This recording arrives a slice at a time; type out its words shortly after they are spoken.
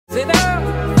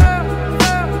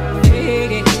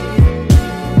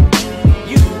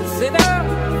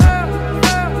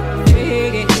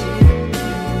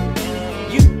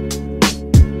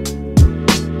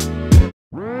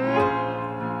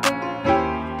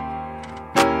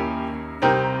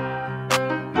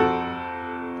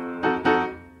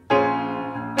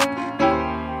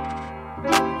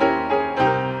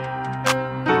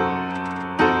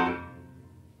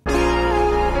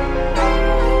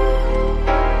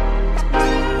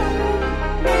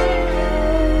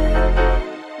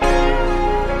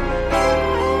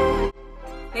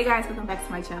guys, welcome back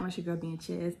to my channel. It's your girl being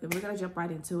CHIZ, and we're gonna jump right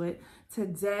into it.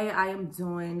 Today I am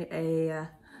doing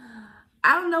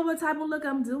I don't know what type of look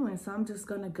I'm doing, so I'm just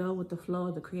gonna go with the flow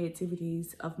of the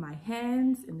creativities of my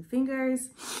hands and fingers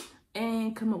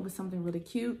and come up with something really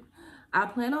cute. I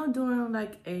plan on doing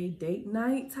like a date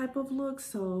night type of look,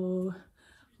 so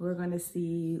we're gonna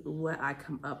see what I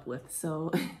come up with.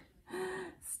 So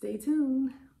stay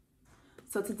tuned.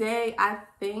 So today I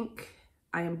think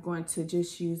I am going to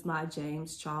just use my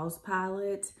James Charles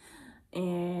palette,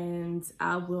 and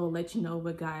I will let you know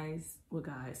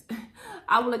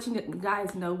I will let you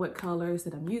guys know what colors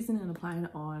that I'm using and applying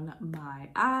on my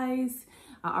eyes.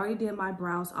 I already did my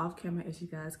brows off camera, as you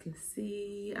guys can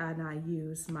see, and I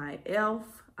used my e.l.f.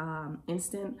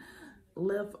 Instant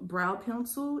Lift Brow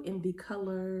Pencil in the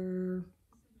color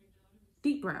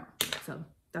Deep Brown. So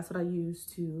that's what I use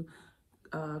to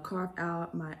carve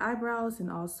out my eyebrows,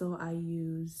 and also I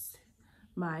used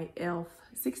my e.l.f.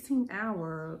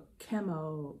 16-hour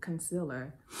Camo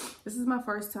Concealer. This is my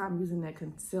first time using that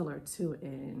concealer too,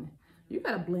 and you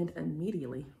gotta blend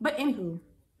immediately. But anywho,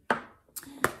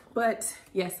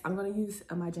 yes, I'm gonna use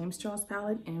my James Charles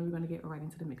palette, and we're gonna get right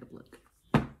into the makeup look.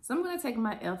 So I'm gonna take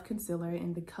my e.l.f. concealer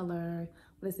in the color,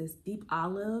 what is this, Deep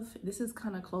Olive. This is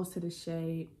kind of close to the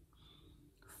shade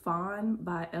Fawn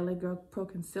by LA Girl Pro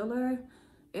Concealer.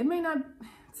 It may not,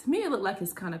 to me it looked like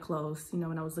it's kind of close, you know,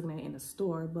 when I was looking at it in the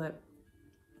store, but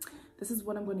this is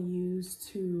what I'm going to use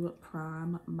to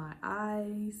prime my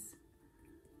eyes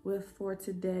with for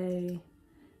today.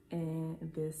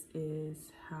 And this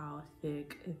is how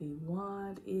thick the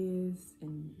wand is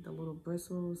and the little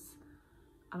bristles.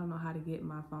 I don't know how to get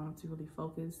my phone to really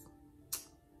focus,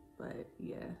 but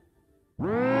yeah.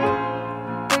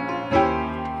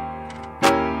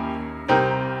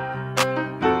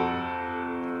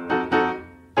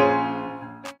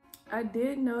 I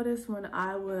did notice when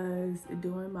I was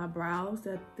doing my brows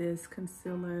that this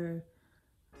concealer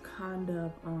kind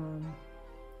of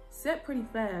set pretty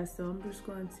fast, so I'm just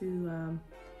going to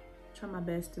try my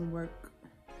best and work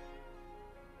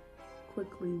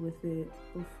quickly with it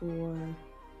before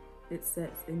it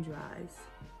sets and dries.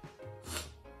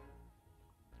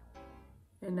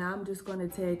 And now I'm just going to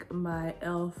take my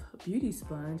e.l.f. beauty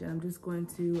sponge and I'm just going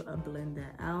to blend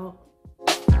that out.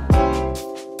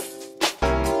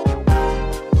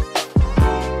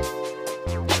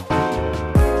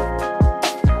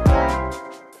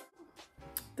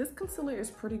 This concealer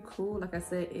is pretty cool. Like I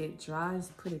said, it dries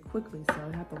pretty quickly, so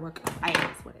I have to work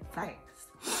fast with it, fast.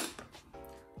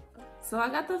 So I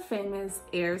got the famous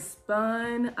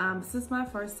AIRSPUN. This is my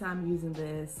first time using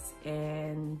this,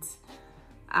 and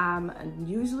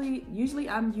usually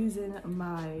I'm using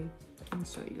my, let me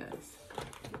show you guys.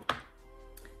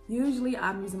 Usually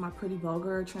I'm using my Pretty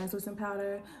Vulgar translucent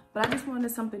powder, but I just wanted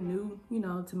something new, you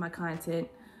know, to my content.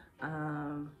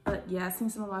 But yeah, I've seen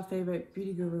some of my favorite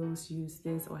beauty gurus use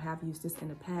this or have used this in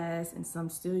the past, and some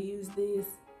still use this.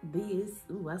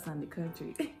 Ooh, that sounded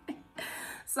country.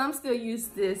 Some still use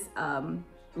this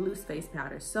loose face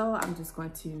powder. So I'm just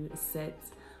going to set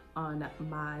on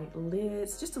my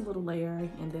lids, just a little layer,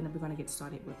 and then we're going to get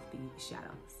started with the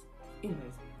shadows.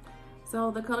 Anyways,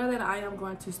 so the color that I am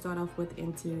going to start off with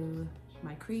into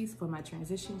my crease for my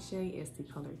transition shade is the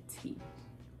color T.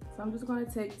 So I'm just going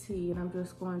to take T and I'm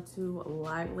just going to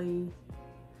lightly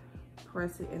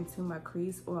press it into my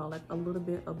crease, or like a little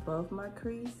bit above my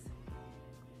crease.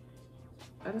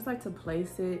 I just like to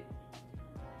place it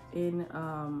in,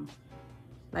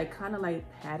 like kind of like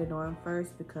pat it on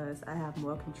first, because I have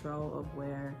more control of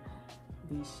where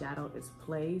the shadow is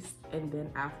placed. And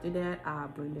then after that, I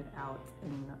blend it out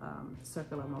in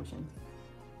circular motion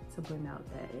to blend out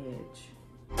that edge.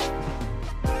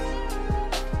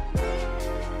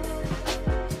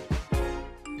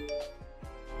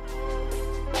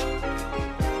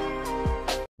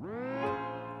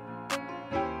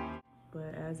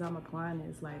 As I'm applying it,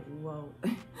 it's like, whoa.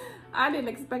 I didn't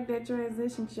expect that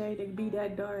transition shade to be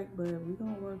that dark, but we're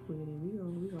gonna work with it. We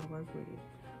gonna work with it.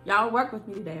 Y'all work with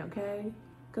me today, okay?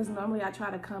 Because normally I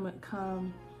try to come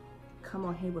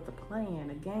on here with a plan,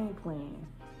 a game plan.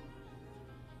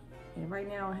 And right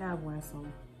now I don't have one,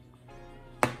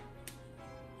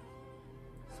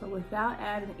 so without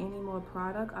adding any more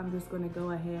product, I'm just gonna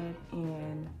go ahead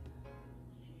and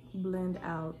blend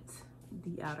out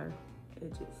the outer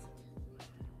edges.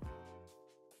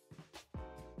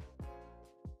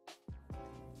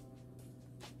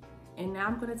 And now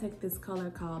I'm gonna take this color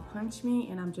called Punch Me,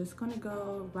 and I'm just gonna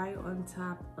go right on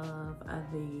top of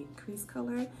the crease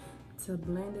color to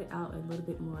blend it out a little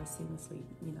bit more seamlessly,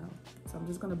 you know. So I'm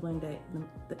just gonna blend that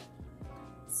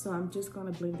So I'm just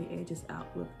gonna blend the edges out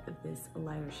with this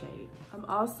lighter shade. I'm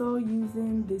also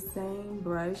using the same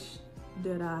brush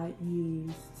that I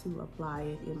used to apply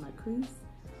it in my crease,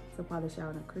 to apply the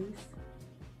shadow in the crease.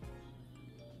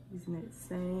 Using that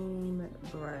same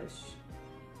brush.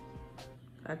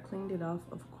 I cleaned it off,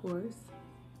 of course.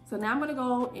 So now I'm gonna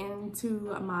go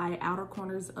into my outer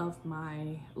corners of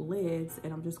my lids,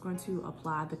 and I'm just going to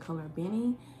apply the color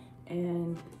Benny.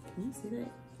 And can you see that?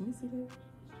 Can you see that?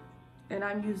 And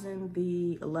I'm using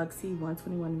the Luxie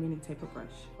 121 mini taper brush.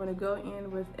 I'm gonna go in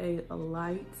with a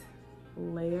light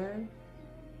layer,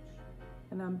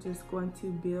 and I'm just going to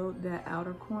build that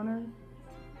outer corner.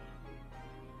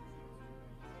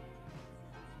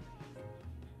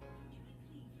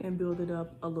 And build it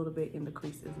up a little bit in the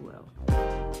crease as well.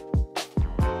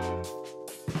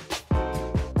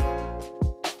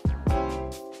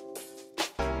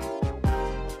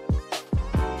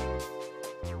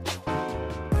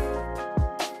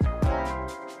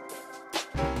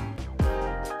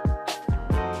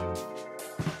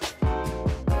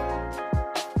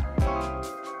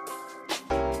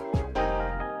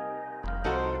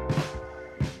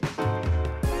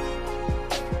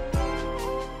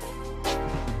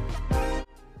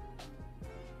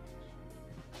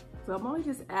 So I'm only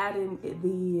just adding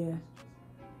the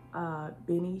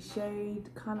Benny shade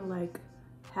kind of like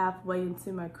halfway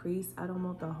into my crease. I don't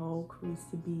want the whole crease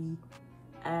to be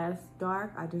as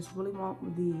dark. I just really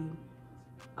want the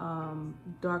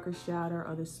darker shadow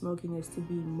or the smokiness to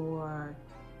be more,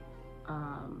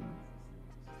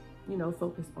 you know,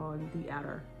 focused on the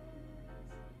outer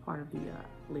part of the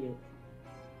lid.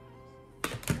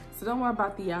 So don't worry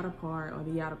about the outer part or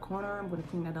the outer corner. I'm going to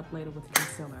clean that up later with the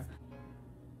concealer.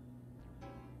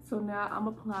 So now I'm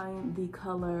applying the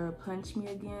color Punch Me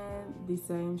Again, the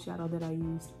same shadow that I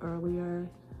used earlier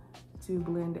to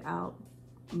blend out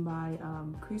my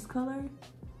crease color.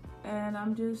 And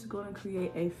I'm just going to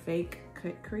create a fake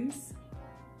cut crease.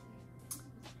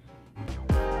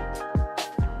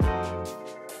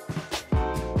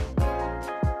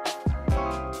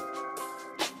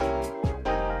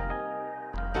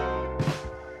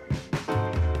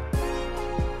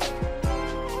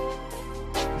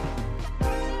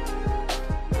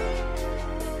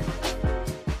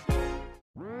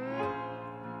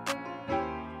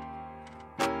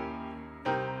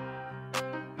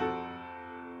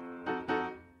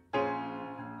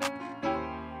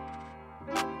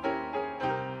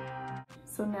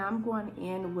 So now I'm going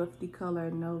in with the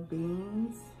color No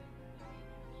Beans.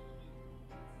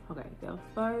 Okay, now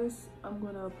first I'm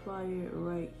going to apply it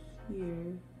right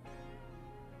here.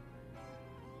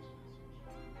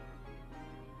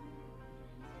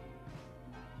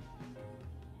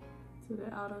 To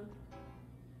the outer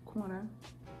corner.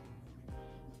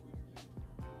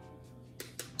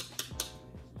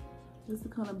 Just to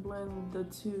kind of blend the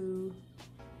two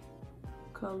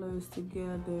colors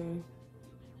together.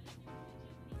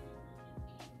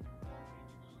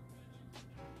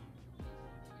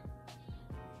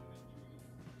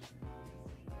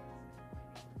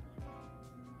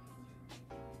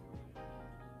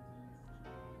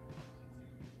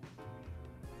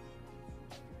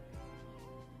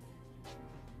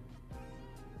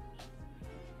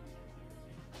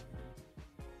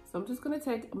 So I'm just gonna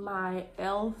take my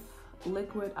e.l.f.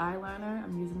 liquid eyeliner.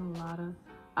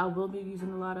 I will be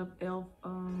using a lot of e.l.f.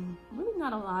 Really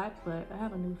not a lot, but I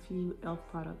have a new few e.l.f.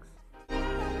 products.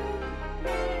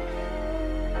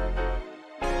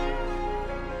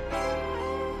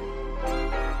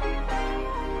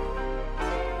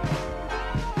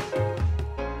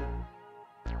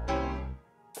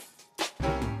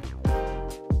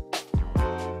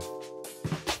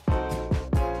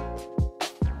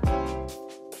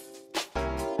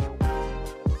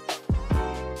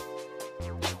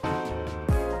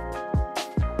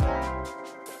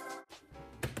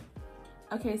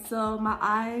 Okay, so my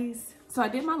eyes, so I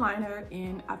did my liner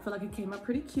and I feel like it came out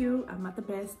pretty cute. I'm not the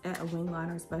best at a wing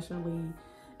liner,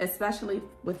 especially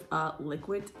with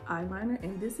liquid eyeliner.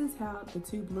 And this is how the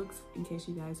tube looks in case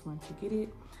you guys want to get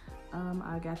it.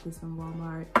 I got this from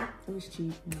Walmart. It was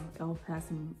cheap, you know, e.l.f. has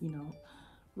some, you know,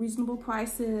 reasonable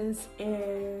prices.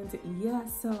 And yeah,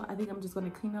 so I think I'm just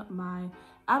gonna clean up my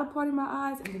outer part of my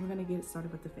eyes and then we're gonna get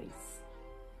started with the face.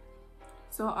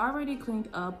 So I already cleaned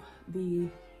up the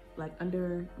like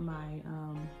under my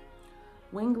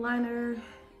wing liner,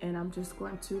 and I'm just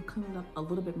going to clean it up a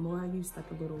little bit more. I used like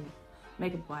a little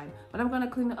makeup wipe, but I'm going to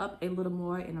clean it up a little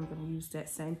more, and I'm going to use that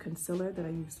same concealer that I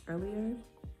used earlier.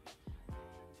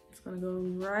 It's going to go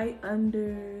right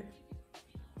under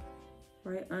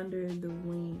the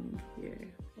wing here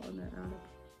on that outer.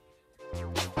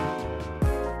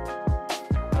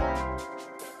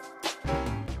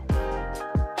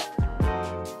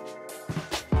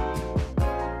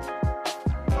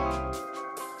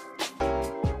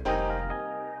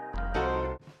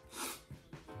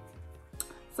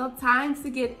 So time to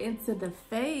get into the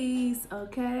face,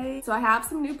 okay? So I have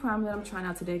some new primer that I'm trying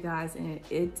out today, guys, and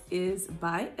it is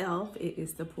by e.l.f. It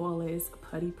is the Poreless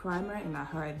Putty Primer, and I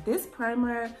heard this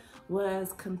primer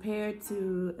was compared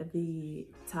to the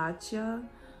Tatcha,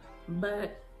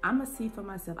 but I'm gonna see for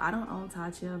myself. I don't own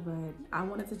Tatcha, but I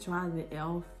wanted to try the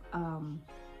e.l.f.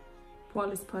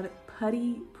 Poreless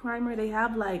Putty Primer. They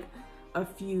have like a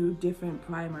few different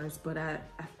primers, but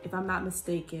if I'm not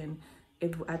mistaken,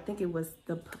 I think it was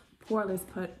the Poreless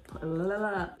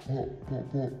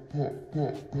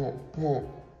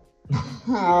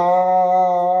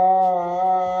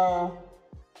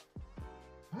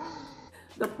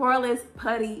the Poreless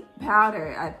Putty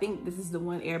Powder. I think this is the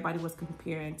one everybody was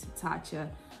comparing to Tatcha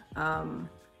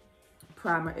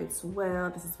primer as well.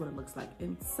 This is what it looks like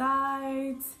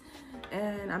inside,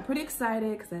 and I'm pretty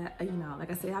excited because I, you know, like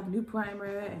I said, I have a new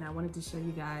primer and I wanted to show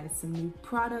you guys some new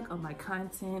product on my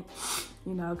content,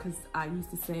 you know, because I use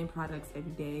the same products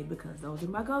every day because those are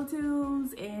my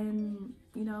go-tos, and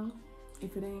you know,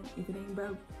 if it ain't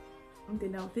broke,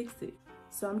 then don't fix it.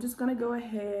 So I'm just gonna go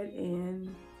ahead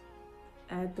and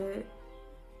add that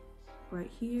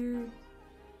right here,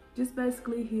 just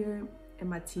basically here in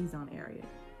my T-zone area.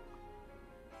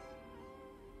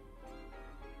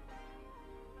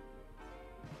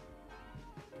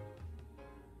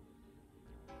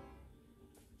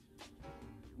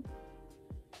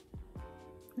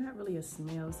 Not really a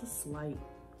smell, it's a slight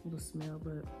little smell,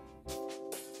 but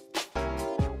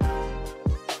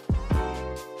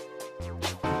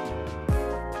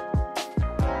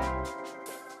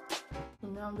so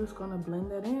now I'm just gonna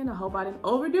blend that in. I hope I didn't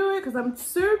overdo it because I'm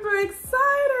super excited.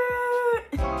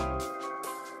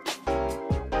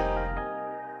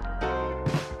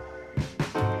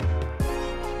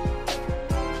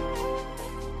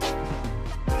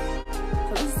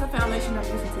 So this is the foundation I'm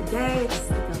using today. This is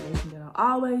the foundation that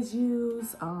I always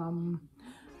use.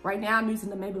 Right now I'm using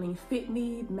the Maybelline Fit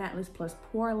Me Matteless Plus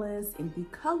Poreless in the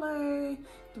color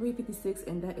 356,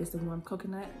 and that is the warm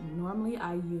coconut. Normally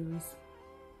I use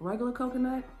regular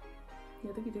coconut,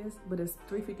 yeah, I think it is, but it's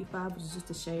 355, which is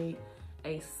just a shade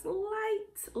a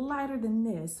slight lighter than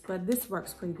this, but this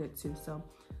works pretty good too. So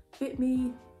Fit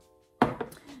Me,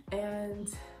 and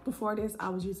before this I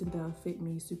was using the Fit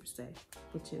Me Super Stay,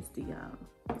 which is the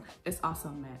it's also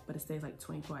matte, but it stays like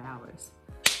 24 hours.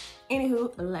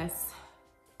 Anywho, let's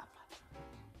apply.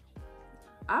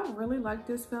 I really like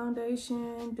this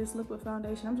foundation, this liquid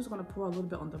foundation. I'm just gonna pour a little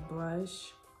bit on the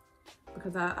brush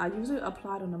because I usually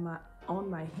apply it on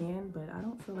my hand, but I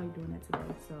don't feel like doing that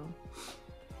today. So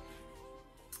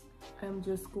I'm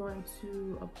just going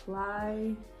to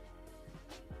apply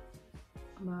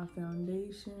my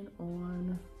foundation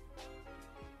on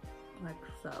like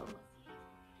so.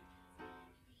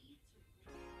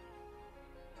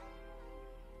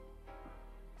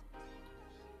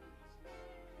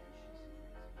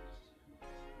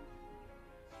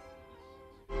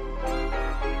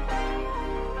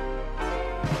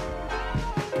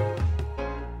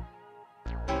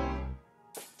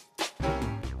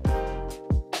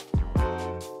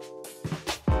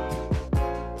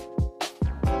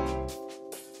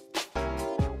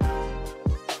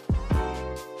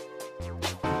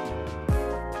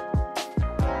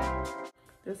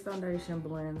 This foundation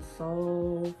blends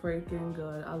so freaking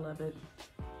good. I love it.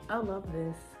 I love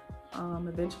this.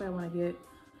 Eventually I want to get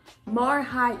more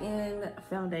high-end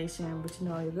foundation, but you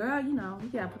know, your girl, you know, you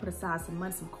gotta put aside some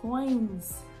money, some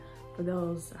coins for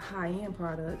those high-end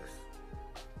products.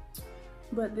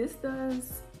 But this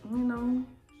does, you know,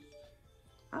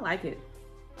 I like it.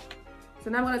 So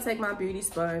now I'm gonna take my beauty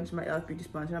sponge, my e.l.f. beauty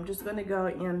sponge, and I'm just gonna go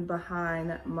in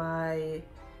behind my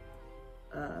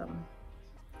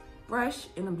brush,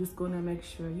 and I'm just gonna make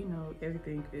sure, you know,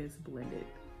 everything is blended,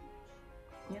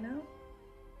 you know?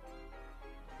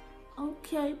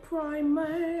 Okay,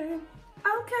 primer.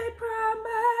 Okay,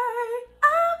 primer.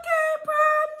 Okay,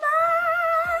 primer.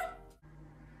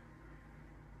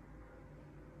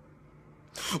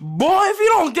 Boy, if you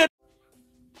don't get...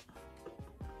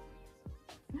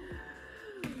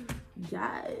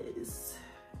 Yes.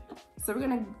 So we're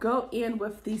gonna go in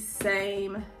with the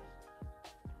same...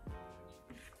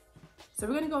 So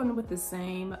we're gonna go in with the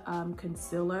same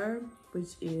concealer,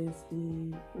 which is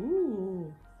the,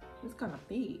 ooh, it's kind of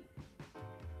thick.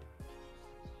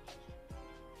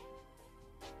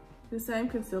 The same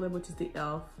concealer, which is the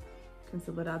e.l.f.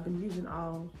 concealer that I've been using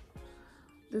all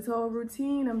this whole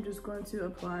routine. I'm just going to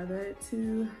apply that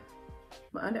to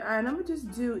my under eye, and I'm gonna just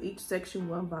do each section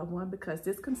one by one because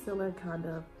this concealer kind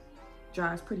of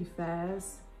dries pretty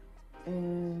fast,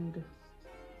 and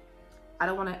I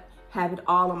don't want to have it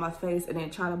all on my face and then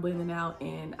try to blend it out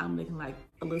and I'm looking like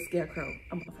a little scarecrow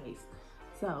on my face.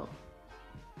 So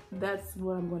that's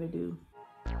what I'm going to do.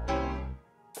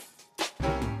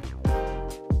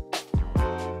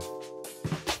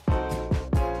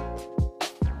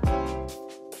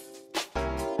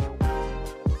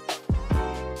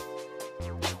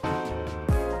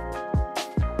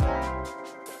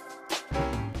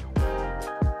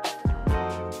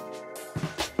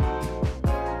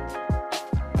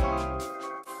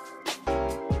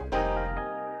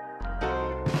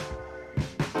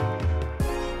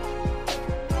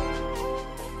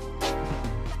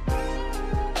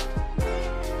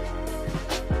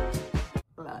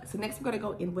 So next we're gonna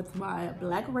go in with my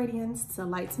Black Radiance to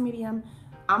light to medium.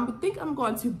 I think I'm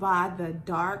going to buy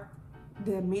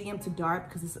the medium to dark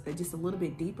because it's just a little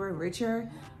bit deeper,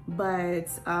 richer. But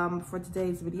for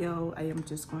today's video, I am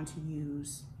just going to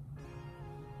use,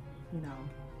 you know,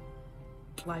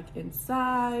 like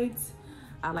inside.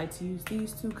 I like to use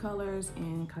these two colors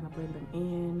and kind of blend them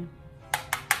in.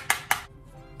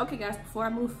 Okay guys, before I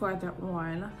move further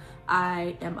on,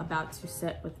 I am about to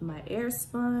set with my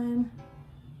AIRSPUN.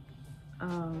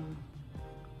 And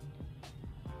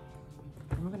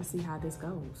we're gonna see how this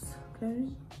goes, okay?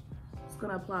 Just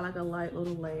gonna apply like a light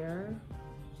little layer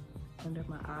under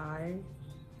my eye.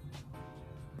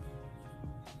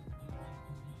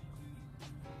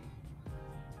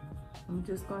 I'm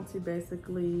just going to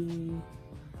basically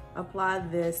apply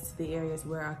this to the areas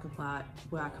where I complied.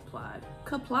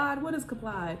 What is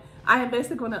complied? I am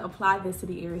basically gonna apply this to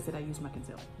the areas that I use my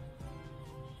concealer.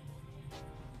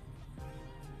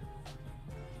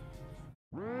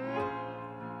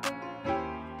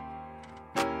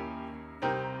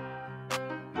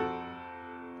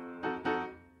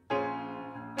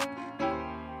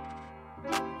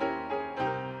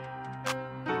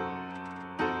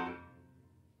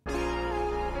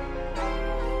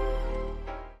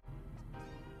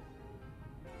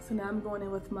 So now I'm going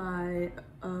in with my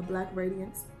Black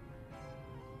Radiance,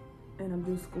 and I'm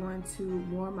just going to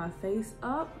warm my face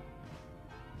up.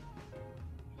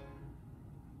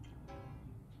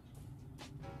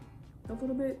 A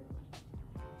little bit.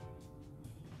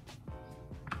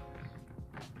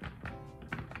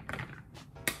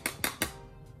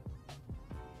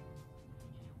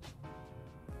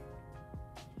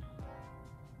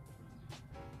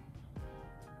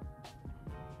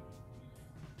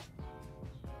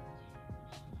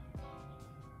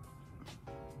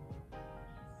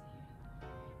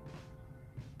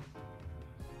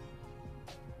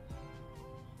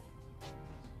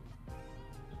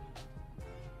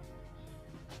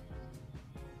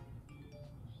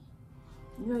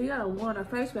 You know, you gotta warm her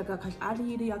face back up because after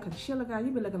you do your concealer, girl, you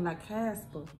be looking like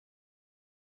Casper.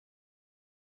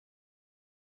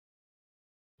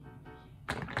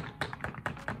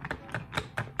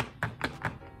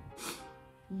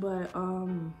 But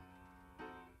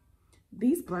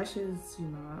these brushes, you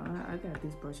know, I got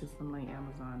these brushes from like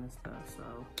Amazon and stuff, so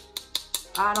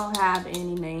I don't have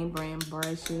any name brand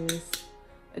brushes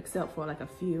except for like a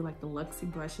few, like the Luxie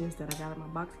brushes that I got at my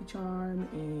BoxyCharm,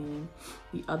 and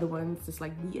the other ones just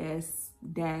like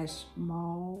BS-Mall.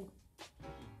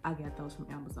 I got those from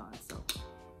Amazon. So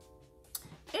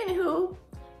anywho,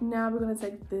 now we're gonna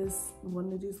take this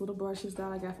one of these little brushes that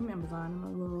I got from Amazon, a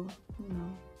little, you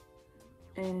know,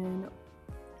 and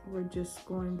we're just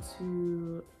going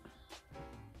to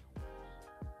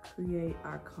create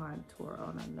our contour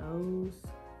on our nose.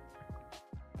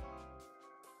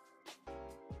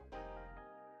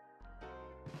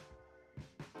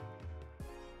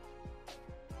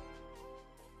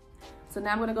 So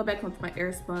now I'm gonna go back with my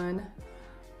AIRSPUN,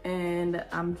 and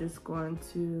I'm just going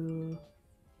to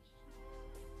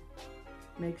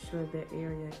make sure that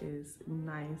area is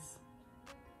nice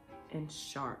and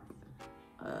sharp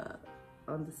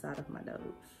on the side of my nose.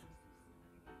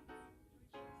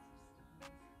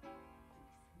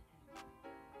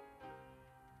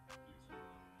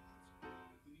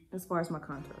 As far as my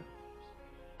contour.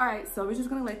 All right, so we're just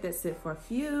gonna let that sit for a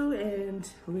few, and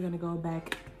we're gonna go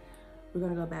back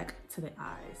to the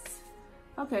eyes.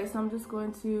 Okay, so I'm just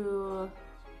going to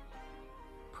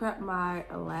prep my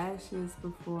lashes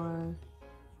before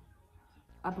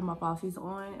I put my falsies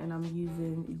on, and I'm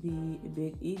using the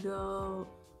Big Ego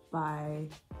by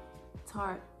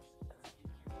Tarte.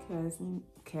 What the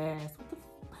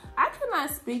I cannot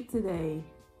speak today.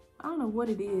 I don't know what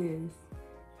it is.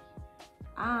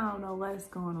 I don't know what's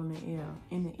going on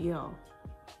in the ear.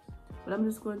 But I'm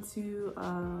just going to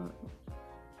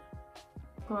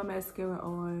put my mascara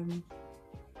on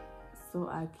so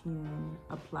I can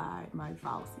apply my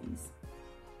falsies.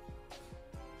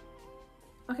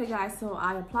 Okay guys, so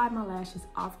I applied my lashes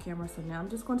off camera, so now I'm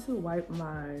just going to wipe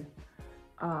my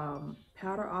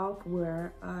powder off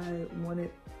where I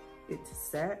wanted it to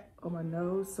set on my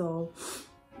nose. So,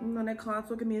 you know, that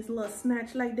contour give me this little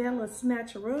snatch like that, little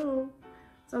snatcheroo.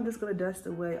 So I'm just gonna dust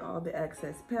away all the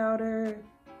excess powder.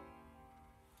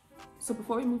 So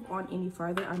before we move on any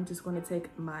further, I'm just gonna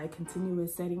take my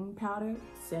continuous setting powder,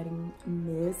 setting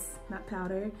mist, not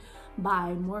powder,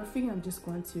 by Morphe. I'm just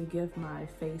going to give my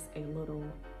face a little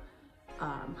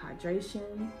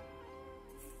hydration.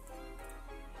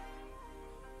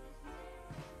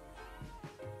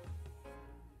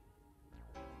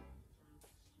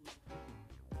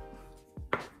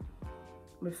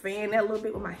 I'm gonna fan that a little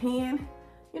bit with my hand,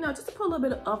 you know, just to put a little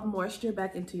bit of moisture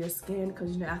back into your skin,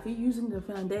 because, you know, after you're using the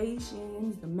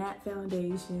foundations, the matte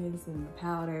foundations and the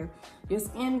powder, your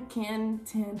skin can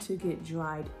tend to get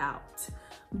dried out.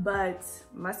 But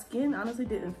my skin honestly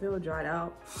didn't feel dried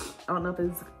out. I don't know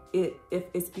if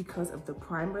it's because of the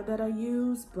primer that I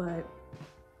use, but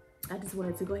I just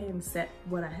wanted to go ahead and set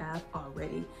what I have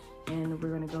already. And we're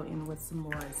gonna go in with some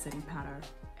more setting powder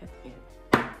at the end.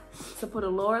 So for the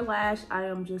lower lash, I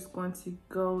am just going to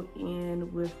go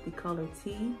in with the color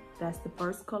T. That's the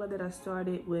first color that I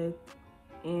started with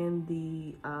in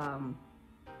the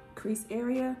crease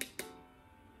area.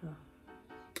 So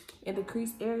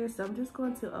I'm just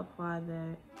going to apply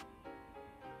that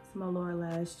to my lower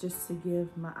lash just to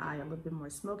give my eye a little bit more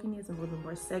smokiness and a little bit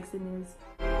more sexiness.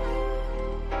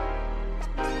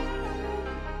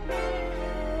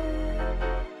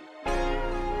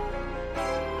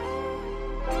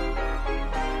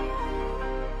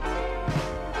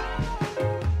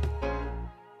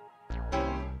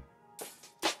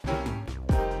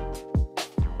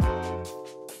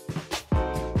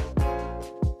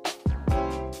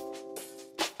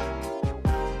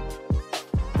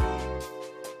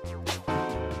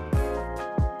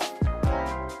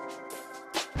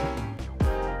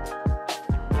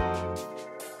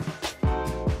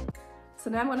 So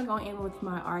now I'm gonna go in with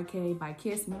my RK by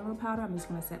Kiss mineral powder. I'm just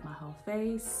gonna set my whole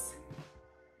face.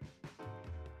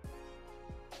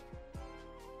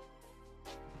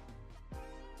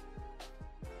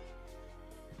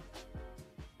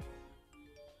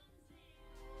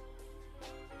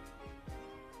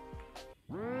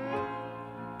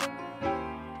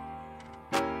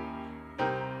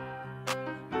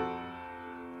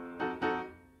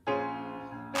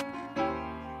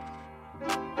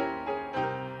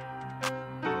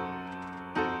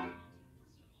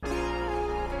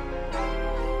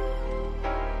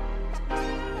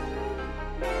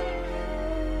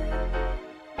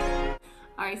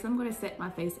 Alright, so I'm going to set my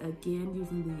face again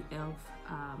using the e.l.f.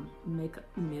 Makeup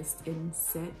Mist and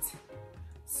Set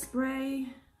Spray.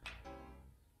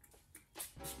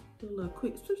 Do a little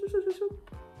quick.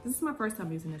 This is my first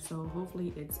time using it, so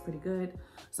hopefully it's pretty good.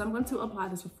 So I'm going to apply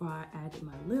this before I add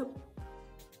my lip.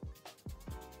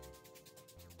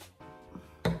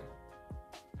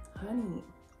 Honey,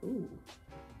 ooh.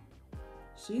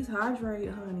 She's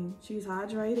hydrated, honey. She's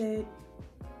hydrated.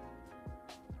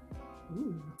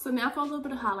 Ooh. So now for a little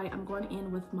bit of highlight, I'm going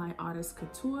in with my Artist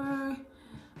Couture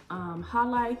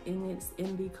highlight, and it's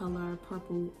in the color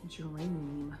Purple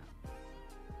Dream.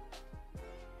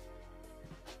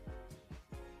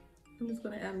 I'm just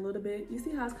gonna add a little bit. You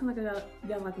see how it's kind of like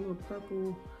got like a little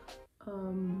purple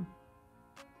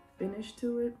finish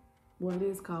to it? Well, it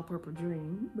is called Purple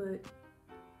Dream, but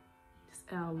just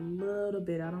add a little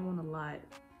bit. I don't want a lot,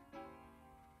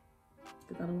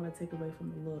 because I don't want to take away from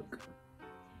the look.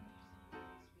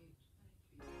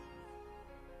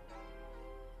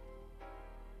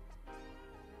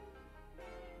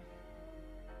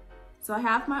 So I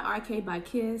have my RK by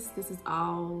Kiss. This is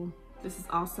also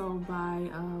by,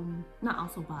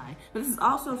 this is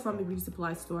also from the beauty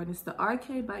supply store, and it's the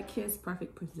RK by Kiss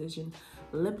Perfect Precision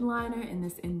Lip Liner, and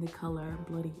it's in the color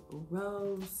Bloody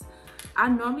Rose. I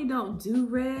normally don't do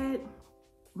red,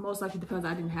 most likely because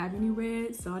I didn't have any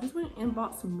red, so I just went and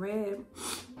bought some red.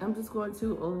 I'm just going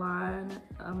to align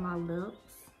my lips.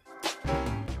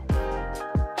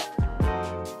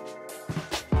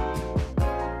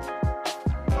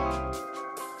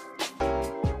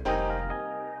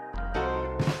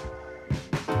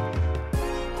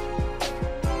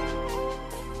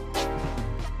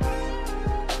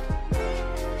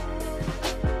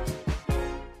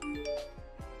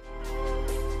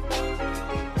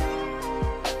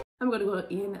 I'm gonna go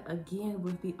in again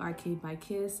with the RK by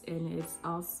Kiss, and it's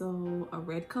also a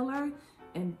red color,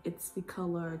 and it's the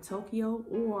color Tokyo,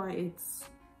 or it's,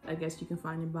 I guess you can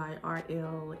find it by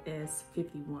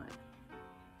RLS51.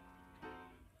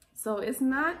 So it's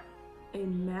not a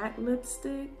matte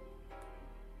lipstick.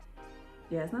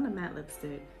 Yeah, it's not a matte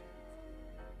lipstick.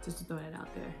 Just to throw that out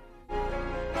there.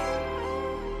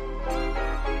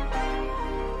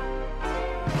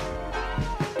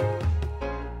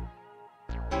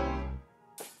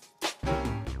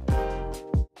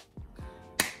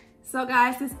 So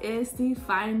guys, this is the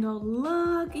final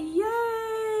look.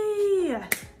 Yay!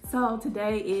 So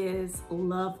today is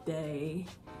Love Day,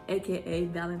 aka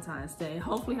Valentine's Day.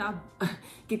 Hopefully I'll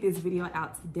get this video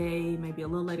out today, maybe a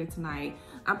little later tonight.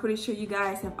 I'm pretty sure you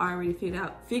guys have already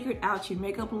figured out your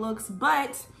makeup looks,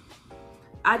 but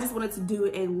I just wanted to do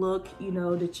a look, you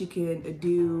know, that you can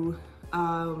do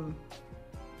on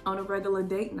a regular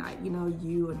date night. You know,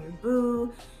 you and your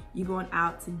boo, you going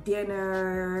out to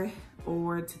dinner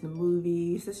or to the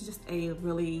movies. This is just a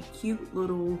really cute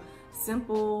little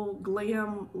simple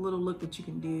glam little look that you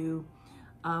can do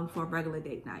for a regular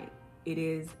date night. It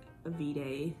is a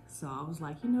V-Day, so I was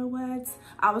like, you know what,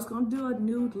 I was gonna do a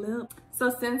nude lip.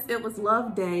 So since it was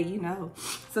Love Day, you know,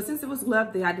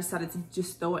 I decided to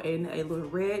just throw in a little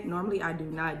red. Normally I do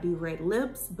not do red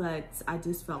lips, but I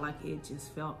just felt like it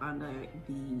just felt under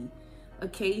the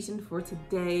occasion for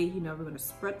today. You know, we're gonna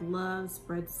spread love,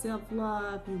 spread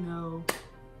self-love, you know.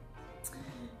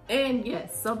 And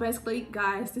yes, so basically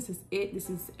guys, this is it.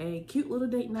 This is a cute little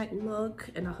date night look,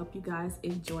 and I hope you guys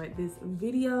enjoyed this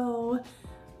video.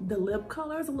 The lip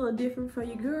color is a little different for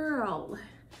your girl,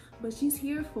 but she's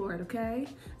here for it, okay?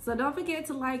 So don't forget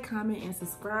to like, comment, and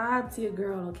subscribe to your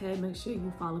girl, okay? Make sure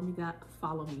you follow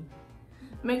me.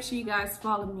 Make sure you guys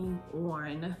follow me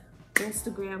on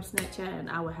Instagram, Snapchat, and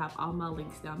I will have all my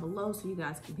links down below so you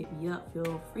guys can hit me up.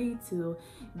 Feel free to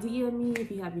DM me if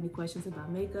you have any questions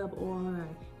about makeup or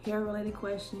hair related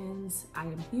questions. I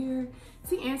am here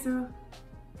to answer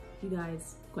you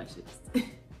guys' questions.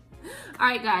 All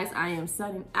right guys, I am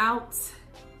signing out.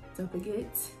 Don't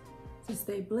forget to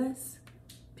stay blessed.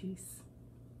 Peace.